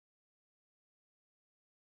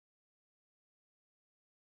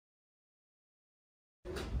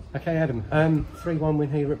Okay, Adam. 3-1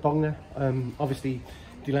 win here at Bognor. Obviously,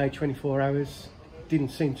 delayed 24 hours. Didn't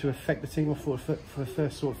seem to affect the team. I thought for the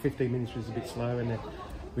first sort of 15 minutes was a bit slow, and then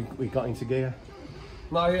we got into gear.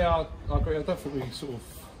 No, yeah, I agree. I don't think we sort of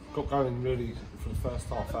got going really for the first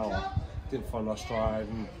half hour. Didn't find our stride,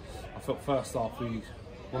 and I felt first half we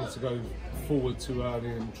wanted to go forward too early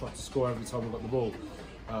and try to score every time we got the ball.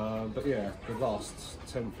 But yeah, the last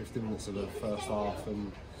 10-15 minutes of the first half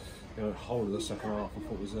and the whole of the second half I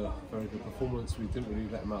thought was a very good performance. We didn't really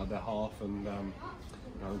let them out of their half, and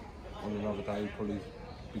on another day probably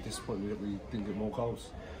be disappointed that we didn't get more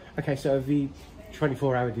goals. Okay, so the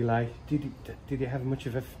 24-hour delay, did it have much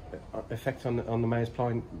of an effect on the mayor's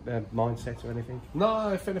playing mindset or anything? No,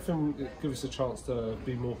 if anything, it gives us a chance to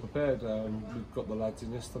be more prepared. We've got the lads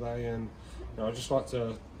in yesterday, and I'd just like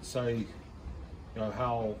to say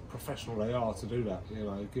how professional they are to do that.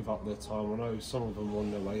 Give up their time. I know some of them were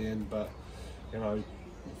on their way in, but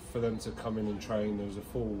for them to come in and train, there was a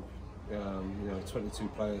full 22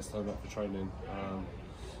 players turned up for training.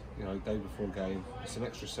 Day before game, it's an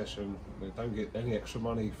extra session. They don't get any extra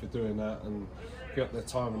money for doing that, and give up their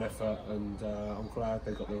time and effort. And I'm glad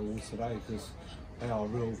they got their awards today, because they are a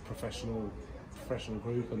real professional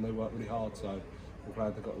group, and they work really hard. So I'm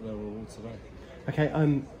glad they got their awards today.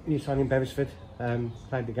 Okay, you signed in Beresford,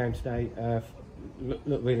 played the game today.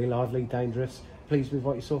 Looked really lively, dangerous. Pleased with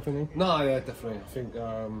what you saw from him? No, yeah, definitely. I think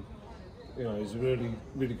he's a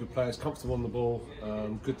really good player. He's comfortable on the ball,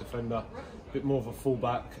 good defender. A bit more of a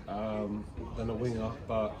fullback than a winger,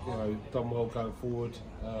 but done well going forward.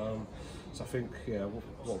 So I think, yeah,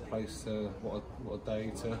 what a place, what a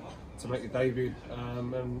day to make your debut.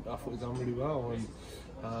 And I thought he done really well,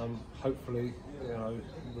 and hopefully,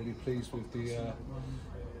 really pleased with the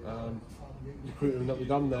recruitment that we've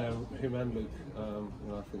done there, him and Luke.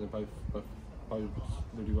 I think they both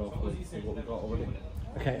really well for what we've got already.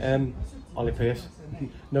 Okay, Ollie Pearce,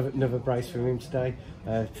 another brace for him today.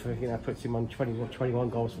 Puts him on 21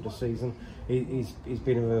 goals for the season. He's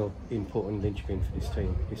been a real important linchpin for this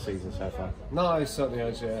team this season so far. No, he certainly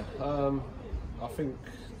has. Yeah, I think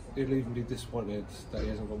he'll even be disappointed that he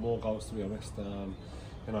hasn't got more goals, to be honest.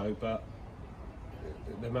 But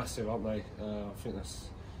they're massive, aren't they? I think that's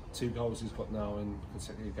 2 goals he's got now in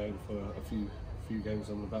consecutive games for a few games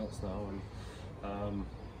on the bounce now, and.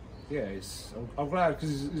 Yeah, I'm glad,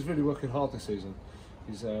 because he's really working hard this season.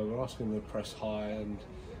 We're asking him to press high, and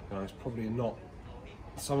it's probably not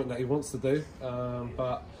something that he wants to do.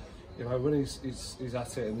 But when he's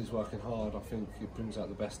at it and he's working hard, I think it brings out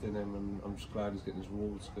the best in him, and I'm just glad he's getting his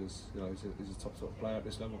rewards, because he's a top player at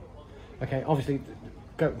this level. Okay, obviously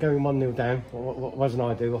going 1-0 down wasn't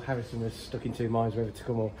ideal. Harrison was stuck in 2 minds whether to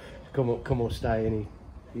come or stay, and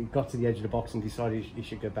he got to the edge of the box and decided he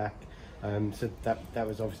should go back. So that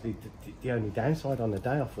was obviously the only downside on the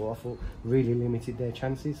day. I thought really limited their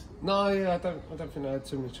chances. No, yeah, I don't think they had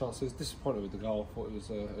too many chances. Disappointed with the goal. I thought it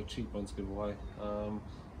was a cheap one to give away.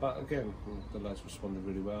 But again, the lads responded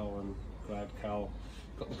really well, and glad Cal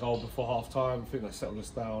got the goal before half time. I think they settled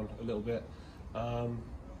us down a little bit.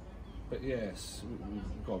 But yes,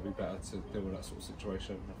 we've got to be better to deal with that sort of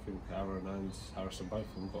situation. I think Aaron and Harrison, both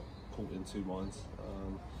of them, got caught in 2 minds.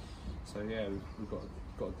 So yeah, we've got to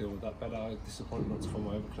deal with that better. Disappointed not to come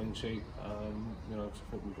away with a clean sheet. I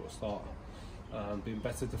think we've got to start being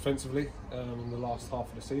better defensively in the last half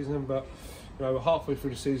of the season. But we're halfway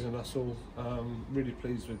through the season. That's all. Really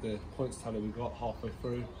pleased with the points tally we got halfway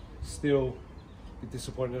through. Still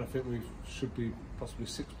disappointed. I think we should be possibly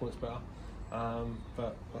 6 points better.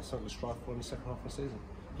 But that's something to strive for in the second half of the season.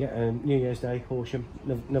 Yeah, New Year's Day, Horsham,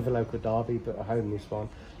 another local derby, but at home this one.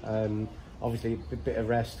 Obviously a bit of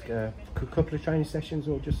rest, a couple of training sessions,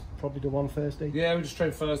 or just probably the one Thursday? Yeah, we just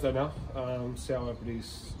train Thursday now, see how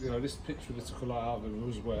everybody's, this pitch really took a lot out of it. It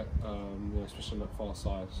was wet, especially on that far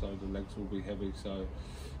side, so the legs will be heavy, so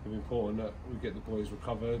it'll be important that we get the boys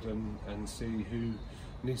recovered and see who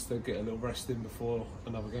needs to get a little rest in before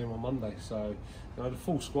another game on Monday. So the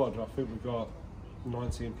full squad, I think we've got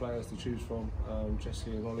 19 players to choose from. Jesse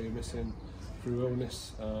and Ollie are missing through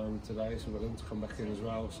illness today, so we've got them to come back in as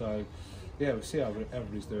well. So yeah, we'll see how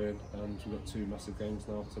everybody's doing, and we've got 2 massive games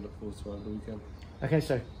now to look forward to over the weekend. Okay,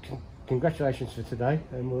 so congratulations for today,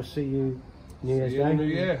 and we'll see you New Year's Day. New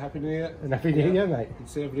Year, Happy New Year. And Happy New Year, mate. And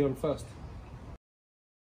see everybody on 1st.